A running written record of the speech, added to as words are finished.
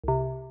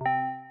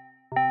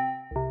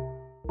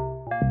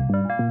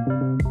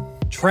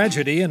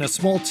Tragedy in a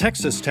small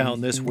Texas town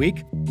this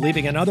week,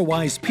 leaving an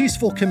otherwise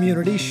peaceful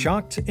community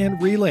shocked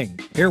and reeling.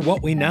 Hear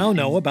what we now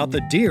know about the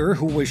deer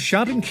who was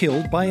shot and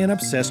killed by an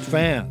obsessed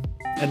fan.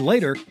 And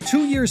later,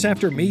 2 years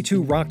after Me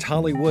Too rocked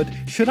Hollywood,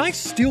 should I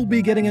still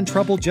be getting in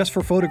trouble just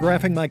for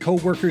photographing my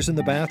coworkers in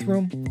the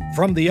bathroom?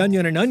 From The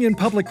Onion and Onion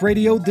Public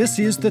Radio, this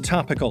is The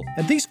Topical.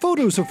 And these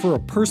photos are for a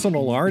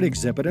personal art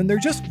exhibit, and they're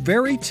just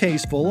very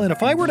tasteful, and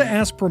if I were to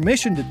ask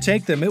permission to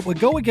take them, it would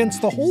go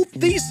against the whole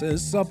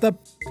thesis of the...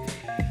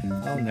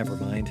 Oh, never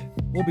mind.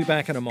 We'll be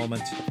back in a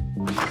moment.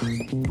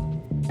 Hey!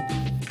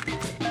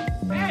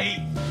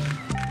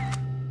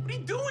 What are you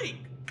doing?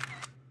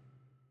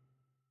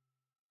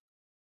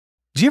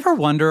 Do you ever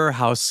wonder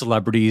how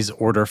celebrities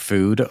order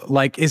food?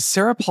 Like, is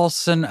Sarah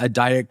Paulson a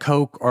Diet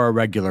Coke or a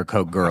regular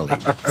Coke girlie?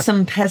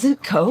 Some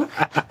peasant Coke?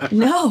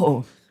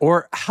 No.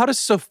 Or how does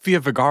Sofia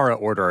Vergara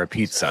order a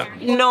pizza?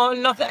 No,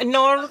 nothing.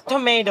 No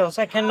tomatoes.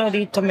 I cannot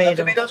eat tomatoes.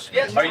 Tomatoes?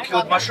 Yes. Are you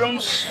cool with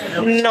mushrooms?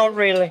 Not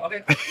really.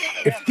 Okay.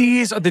 If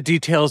these are the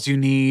details you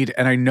need,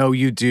 and I know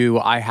you do,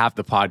 I have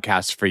the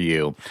podcast for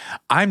you.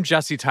 I'm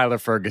Jesse Tyler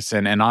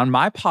Ferguson, and on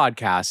my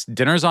podcast,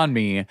 Dinners on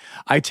Me,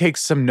 I take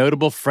some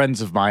notable friends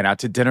of mine out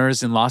to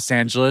dinners in Los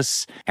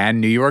Angeles and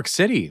New York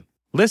City.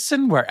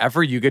 Listen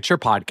wherever you get your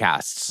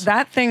podcasts.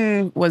 That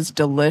thing was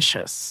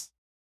delicious.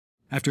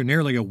 After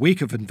nearly a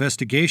week of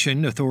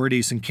investigation,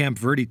 authorities in Camp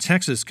Verde,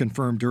 Texas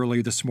confirmed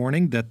early this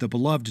morning that the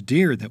beloved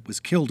deer that was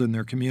killed in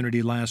their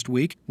community last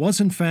week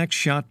was in fact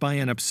shot by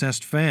an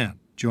obsessed fan.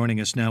 Joining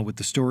us now with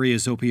the story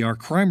is OPR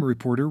crime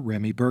reporter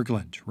Remy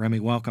Berglund. Remy,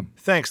 welcome.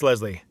 Thanks,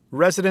 Leslie.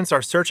 Residents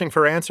are searching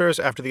for answers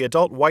after the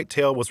adult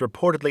whitetail was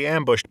reportedly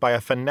ambushed by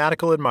a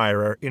fanatical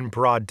admirer in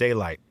broad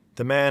daylight.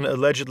 The man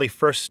allegedly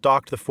first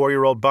stalked the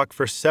 4-year-old buck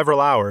for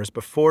several hours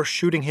before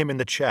shooting him in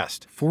the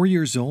chest. 4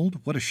 years old?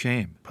 What a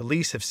shame.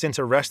 Police have since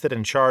arrested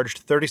and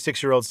charged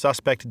 36-year-old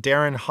suspect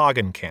Darren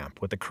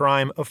Hagenkamp with the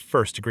crime of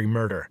first-degree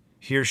murder.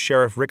 Here's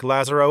Sheriff Rick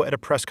Lazaro at a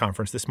press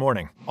conference this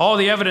morning. All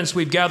the evidence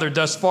we've gathered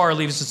thus far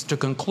leads us to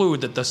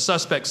conclude that the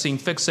suspect seemed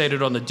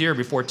fixated on the deer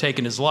before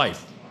taking his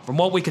life. From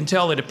what we can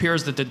tell, it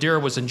appears that the deer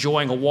was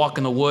enjoying a walk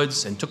in the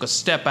woods and took a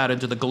step out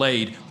into the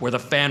glade where the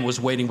fan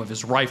was waiting with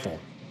his rifle.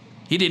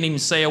 He didn't even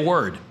say a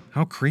word.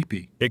 How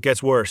creepy. It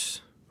gets worse.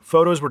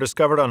 Photos were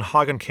discovered on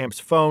Hagenkamp's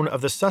phone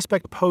of the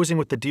suspect posing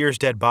with the deer's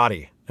dead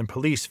body, and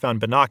police found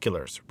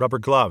binoculars, rubber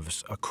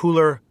gloves, a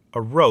cooler, a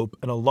rope,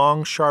 and a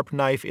long, sharp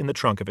knife in the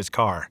trunk of his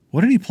car.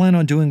 What did he plan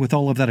on doing with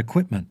all of that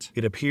equipment?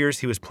 It appears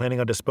he was planning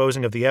on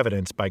disposing of the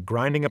evidence by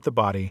grinding up the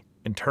body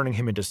and turning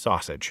him into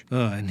sausage.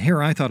 And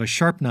here I thought a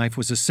sharp knife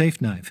was a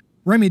safe knife.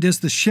 Remy, does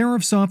the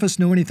sheriff's office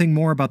know anything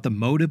more about the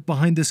motive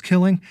behind this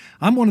killing?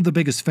 I'm one of the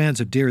biggest fans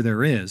of deer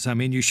there is. I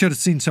mean, you should have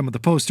seen some of the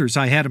posters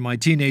I had in my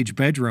teenage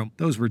bedroom.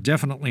 Those were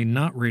definitely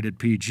not rated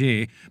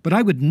PG, but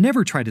I would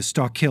never try to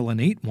stalk, kill, and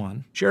eat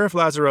one. Sheriff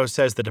Lazaro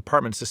says the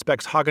department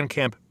suspects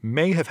Hagenkamp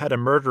may have had a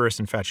murderous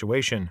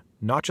infatuation,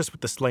 not just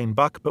with the slain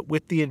buck, but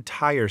with the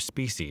entire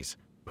species.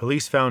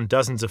 Police found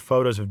dozens of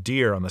photos of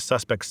deer on the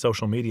suspect's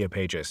social media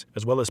pages,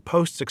 as well as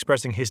posts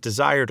expressing his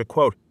desire to,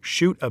 quote,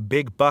 shoot a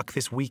big buck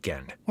this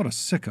weekend. What a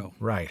sicko.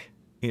 Right.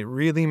 It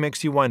really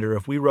makes you wonder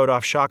if we wrote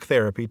off shock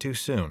therapy too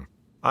soon.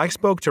 I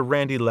spoke to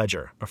Randy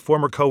Ledger, a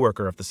former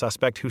coworker of the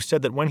suspect, who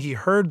said that when he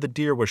heard the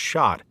deer was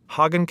shot,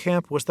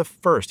 Hagenkamp was the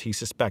first he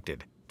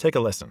suspected. Take a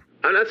listen.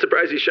 I'm not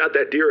surprised he shot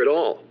that deer at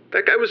all.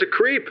 That guy was a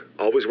creep.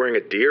 Always wearing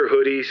a deer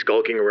hoodie,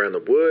 skulking around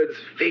the woods,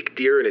 fake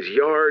deer in his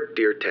yard,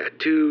 deer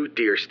tattoo,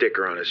 deer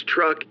sticker on his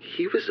truck.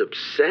 He was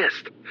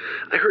obsessed.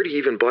 I heard he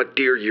even bought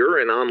deer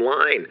urine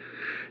online.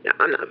 Now,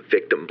 I'm not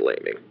victim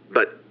blaming,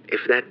 but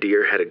if that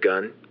deer had a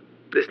gun,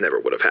 this never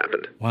would have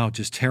happened. Wow,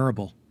 just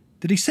terrible.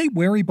 Did he say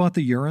where he bought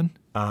the urine?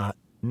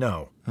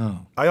 No.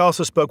 Oh. I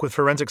also spoke with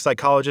forensic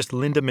psychologist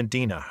Linda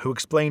Medina, who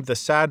explained the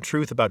sad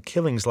truth about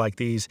killings like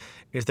these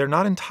is they're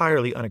not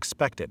entirely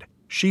unexpected.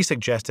 She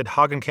suggested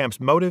Hagenkamp's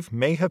motive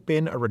may have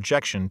been a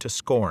rejection to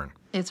scorn.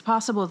 It's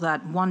possible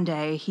that one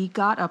day he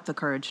got up the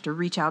courage to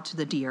reach out to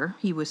the deer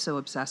he was so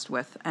obsessed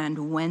with,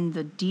 and when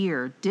the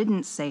deer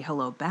didn't say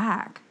hello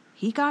back,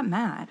 he got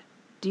mad.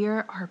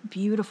 Deer are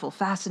beautiful,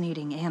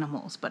 fascinating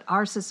animals, but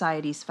our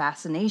society's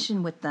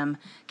fascination with them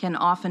can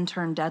often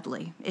turn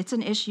deadly. It's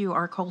an issue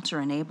our culture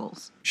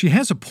enables. She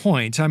has a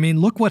point. I mean,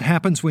 look what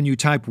happens when you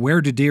type "where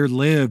do deer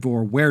live"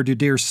 or "where do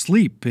deer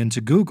sleep" into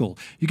Google.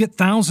 You get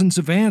thousands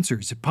of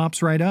answers. It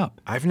pops right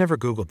up. I've never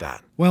Googled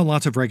that. Well,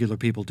 lots of regular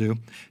people do.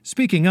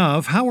 Speaking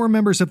of, how are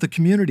members of the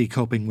community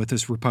coping with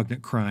this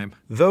repugnant crime?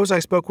 Those I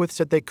spoke with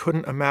said they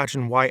couldn't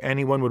imagine why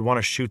anyone would want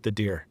to shoot the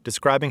deer,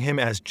 describing him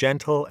as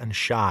gentle and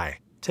shy.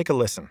 Take a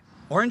listen.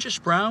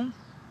 Orangish brown?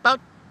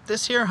 About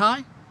this here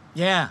high?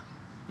 Yeah,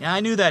 I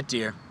knew that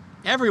deer.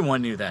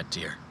 Everyone knew that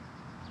deer.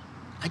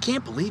 I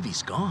can't believe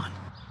he's gone.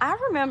 I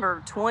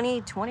remember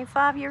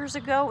 25 years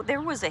ago,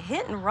 there was a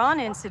hit and run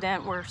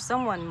incident where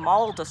someone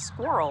mauled a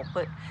squirrel,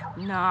 but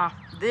nah,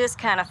 this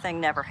kind of thing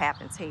never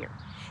happens here.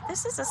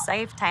 This is a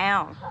safe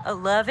town, a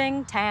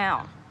loving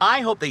town.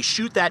 I hope they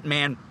shoot that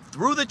man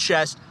through the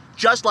chest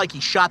just like he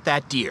shot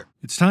that deer.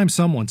 It's time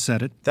someone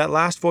said it. That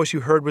last voice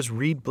you heard was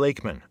Reed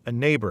Blakeman, a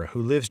neighbor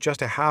who lives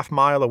just a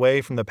half-mile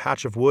away from the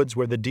patch of woods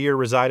where the deer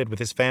resided with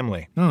his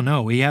family. Oh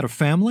no, he had a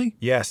family?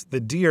 Yes,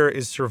 the deer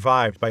is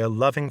survived by a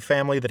loving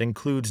family that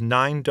includes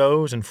 9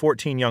 does and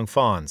 14 young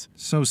fawns.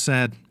 So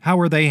sad. How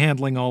are they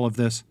handling all of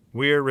this?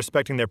 We're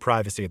respecting their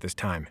privacy at this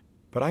time,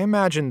 but I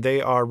imagine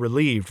they are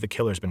relieved the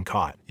killer's been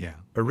caught. Yeah.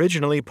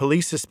 Originally,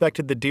 police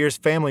suspected the deer's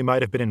family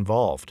might have been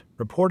involved,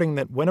 reporting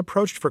that when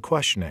approached for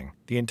questioning,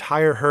 the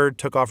entire herd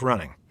took off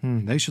running.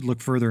 They should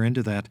look further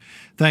into that.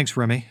 Thanks,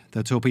 Remy.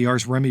 That's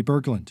OPR's Remy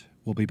Berglund.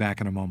 We'll be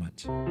back in a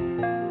moment.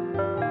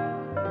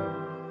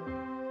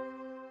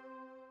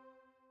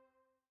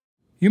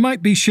 You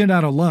might be shit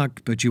out of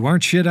luck, but you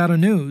aren't shit out of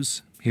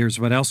news. Here's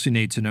what else you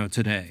need to know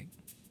today.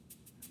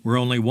 We're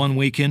only 1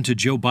 week into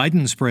Joe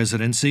Biden's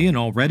presidency, and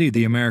already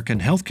the American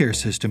healthcare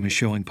system is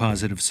showing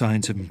positive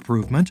signs of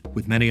improvement,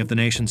 with many of the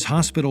nation's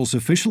hospitals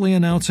officially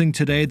announcing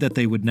today that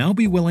they would now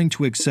be willing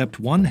to accept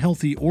one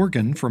healthy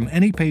organ from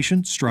any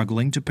patient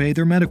struggling to pay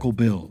their medical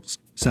bills.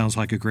 Sounds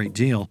like a great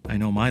deal. I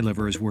know my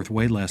liver is worth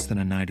way less than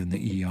a night in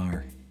the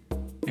ER.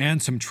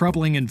 And some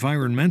troubling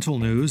environmental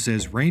news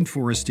as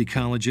rainforest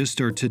ecologists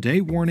are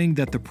today warning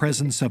that the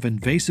presence of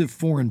invasive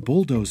foreign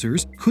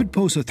bulldozers could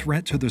pose a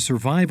threat to the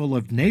survival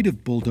of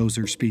native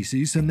bulldozer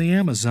species in the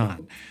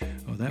Amazon.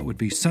 Oh, that would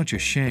be such a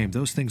shame.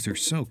 Those things are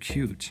so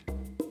cute.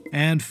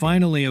 And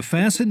finally, a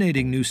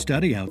fascinating new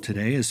study out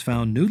today has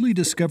found newly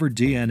discovered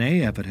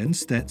DNA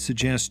evidence that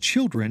suggests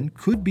children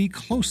could be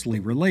closely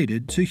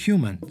related to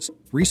humans.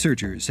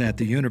 Researchers at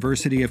the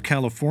University of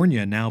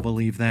California now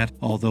believe that,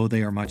 although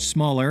they are much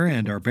smaller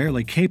and are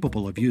barely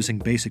capable of using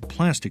basic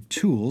plastic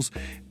tools,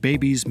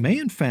 babies may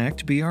in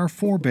fact be our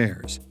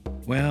forebears.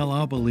 Well,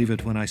 I'll believe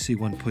it when I see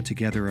one put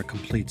together a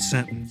complete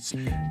sentence.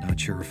 Not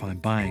sure if I'm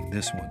buying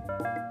this one.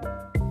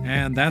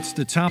 And that's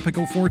the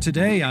Topical for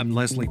today. I'm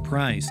Leslie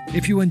Price.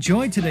 If you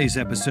enjoyed today's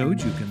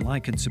episode, you can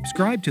like and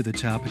subscribe to The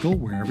Topical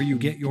wherever you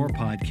get your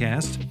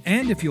podcast.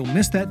 And if you'll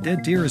miss that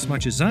dead deer as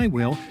much as I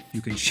will,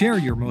 you can share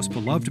your most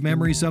beloved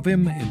memories of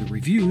him in the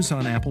reviews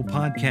on Apple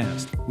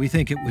Podcast. We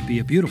think it would be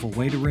a beautiful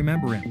way to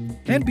remember him.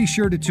 And be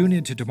sure to tune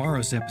in to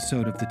tomorrow's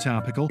episode of The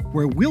Topical,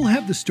 where we'll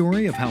have the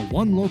story of how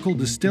one local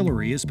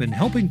distillery has been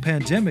helping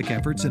pandemic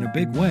efforts in a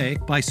big way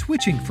by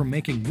switching from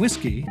making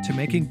whiskey to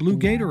making blue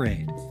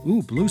Gatorade.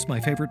 Ooh, blue's my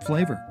favorite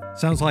flavor.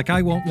 Sounds like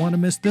I won't want to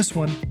miss this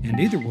one, and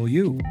neither will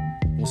you.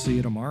 We'll see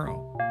you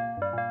tomorrow.